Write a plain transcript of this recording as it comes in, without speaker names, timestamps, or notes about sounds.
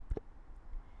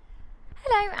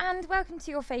Hello and welcome to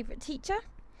Your Favourite Teacher.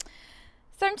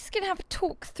 So I'm just going to have a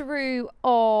talk through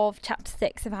of chapter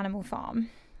 6 of Animal Farm.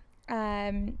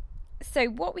 So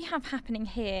what we have happening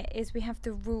here is we have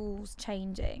the rules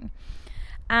changing,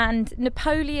 and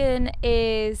Napoleon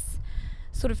is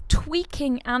sort of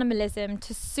tweaking animalism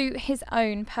to suit his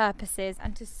own purposes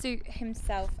and to suit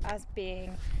himself as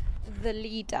being the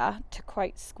leader, to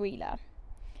quote Squealer.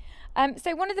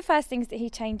 So one of the first things that he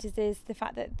changes is the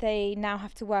fact that they now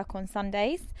have to work on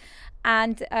Sundays,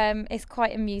 and it's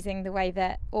quite amusing the way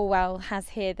that Orwell has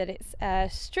here that it's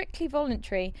strictly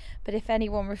voluntary, but if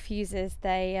anyone refuses,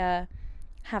 they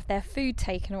have their food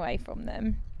taken away from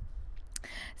them.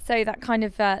 So that kind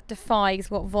of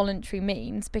defies what voluntary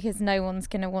means, because no one's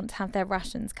going to want to have their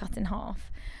rations cut in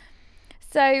half.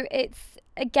 So it's,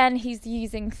 again, he's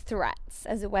using threats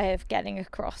as a way of getting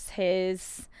across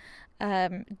his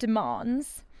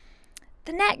demands.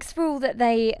 The next rule that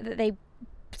they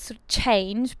sort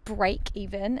of break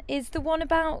even, is the one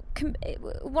about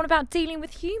dealing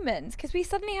with humans, because we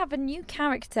suddenly have a new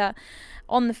character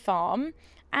on the farm,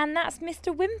 and that's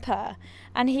Mr. Whymper,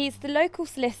 and he's the local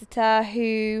solicitor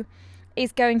who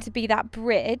is going to be that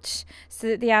bridge so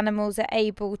that the animals are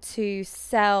able to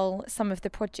sell some of the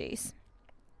produce.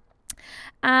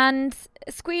 And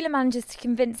Squealer manages to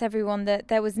convince everyone that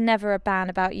there was never a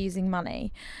ban about using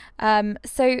money.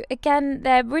 So again,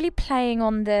 they're really playing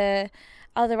on the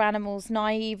other animals'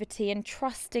 naivety and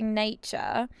trusting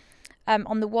nature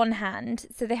on the one hand.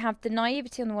 So they have the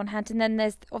naivety on the one hand, and then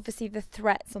there's obviously the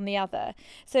threats on the other.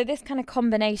 So this kind of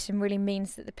combination really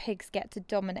means that the pigs get to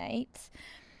dominate.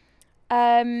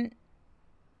 So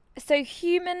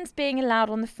humans being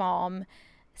allowed on the farm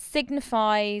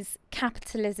signifies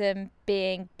capitalism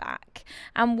being back,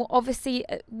 and obviously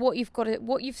what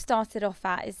you've started off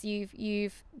at is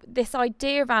you've this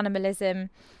idea of animalism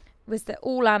was that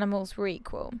all animals were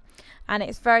equal, and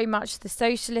it's very much the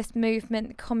socialist movement,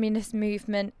 the communist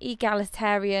movement,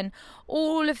 egalitarian,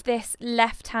 all of this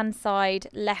left-hand side,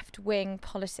 left-wing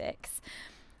politics.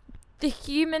 The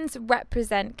humans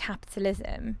represent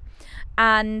capitalism,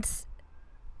 and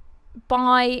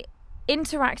by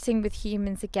interacting with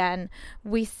humans again,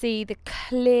 we see the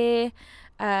clear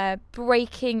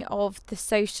breaking of the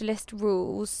socialist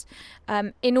rules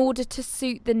in order to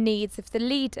suit the needs of the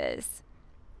leaders,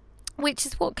 which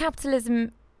is what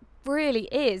capitalism really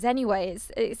is anyway.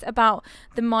 It's about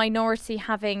the minority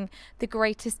having the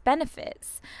greatest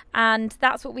benefits, and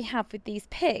that's what we have with these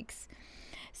pigs.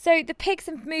 So the pigs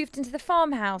have moved into the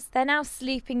farmhouse. They're now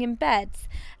sleeping in beds,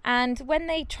 and when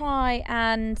they try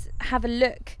and have a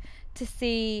look to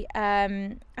see,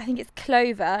 I think it's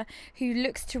Clover, who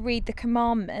looks to read the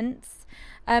commandments,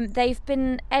 they've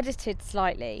been edited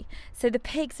slightly. So the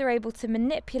pigs are able to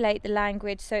manipulate the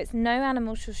language, so it's no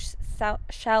animal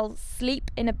shall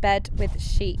sleep in a bed with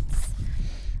sheets,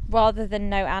 rather than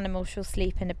no animal shall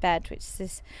sleep in a bed, which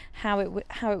is how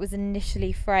it was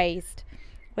initially phrased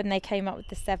when they came up with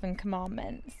the 7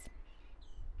 commandments.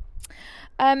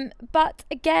 But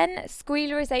again,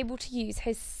 Squealer is able to use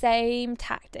his same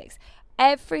tactics.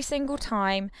 Every single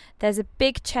time there's a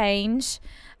big change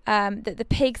that the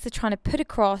pigs are trying to put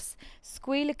across,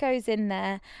 Squealer goes in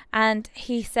there and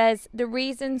he says the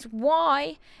reasons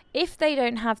why, if they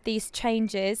don't have these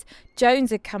changes,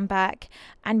 Jones would come back,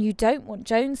 and you don't want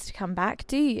Jones to come back,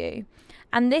 do you?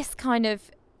 And this kind of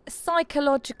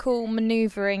psychological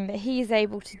manoeuvring that he's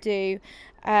able to do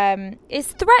is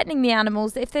threatening the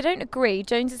animals. If they don't agree,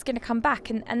 Jones is going to come back,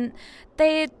 and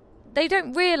they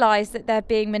don't realise that they're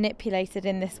being manipulated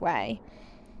in this way.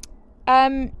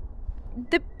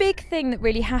 The big thing that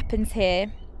really happens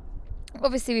here,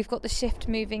 obviously we've got the shift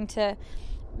moving so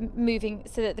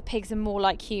that the pigs are more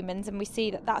like humans, and we see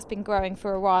that that's been growing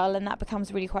for a while, and that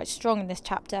becomes really quite strong in this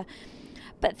chapter.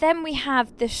 But then we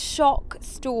have the shock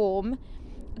storm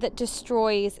that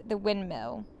destroys the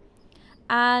windmill.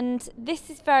 And this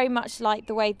is very much like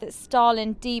the way that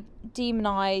Stalin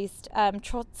demonized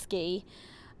Trotsky,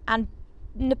 and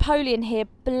Napoleon here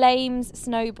blames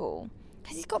Snowball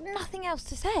because he's got nothing else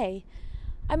to say.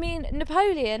 I mean,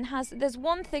 Napoleon there's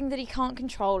one thing that he can't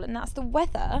control, and that's the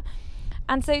weather.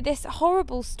 And so this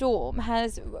horrible storm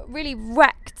has really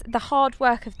wrecked the hard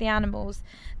work of the animals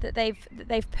that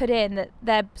they've put in, that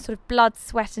their sort of blood,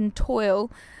 sweat and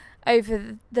toil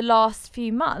over the last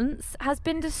few months has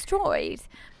been destroyed.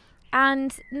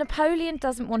 And Napoleon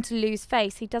doesn't want to lose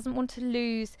face. He doesn't want to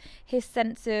lose his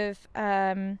sense of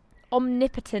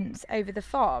omnipotence over the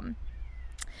farm.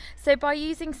 So by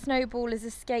using Snowball as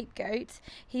a scapegoat,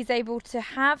 he's able to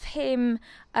have him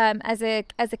as a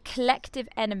collective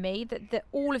enemy that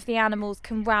all of the animals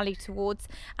can rally towards.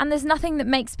 And there's nothing that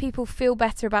makes people feel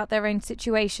better about their own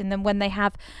situation than when they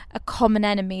have a common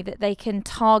enemy that they can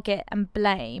target and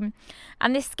blame.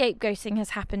 And this scapegoating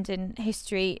has happened in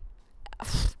history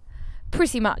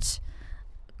pretty much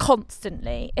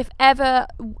constantly. If ever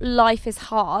life is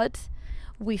hard,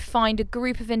 we find a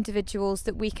group of individuals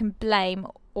that we can blame,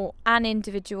 or an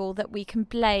individual that we can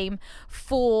blame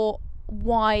for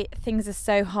why things are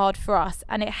so hard for us,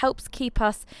 and it helps keep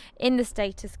us in the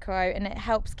status quo, and it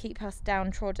helps keep us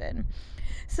downtrodden.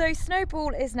 So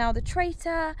Snowball is now the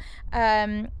traitor.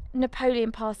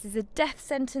 Napoleon passes a death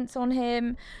sentence on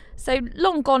him. So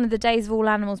long gone are the days of all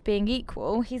animals being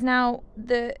equal. He's now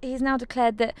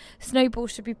declared that Snowball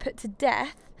should be put to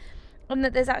death, and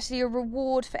that there's actually a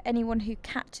reward for anyone who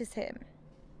catches him.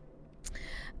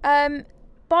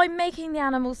 By making the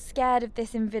animals scared of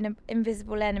this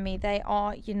invisible enemy, they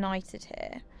are united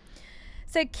here.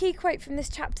 So, key quote from this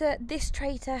chapter: "This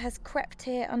traitor has crept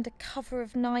here under cover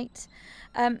of night."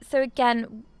 So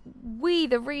again, we,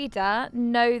 the reader,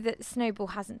 know that Snowball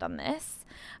hasn't done this.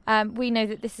 We know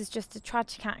that this is just a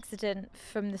tragic accident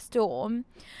from the storm.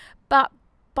 But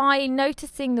by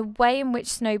noticing the way in which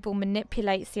Snowball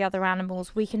manipulates the other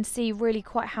animals, we can see really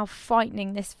quite how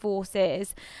frightening this force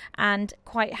is, and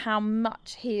quite how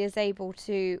much he is able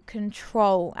to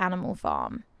control Animal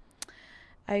Farm.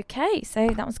 Okay, so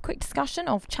that was a quick discussion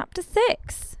of Chapter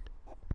 6.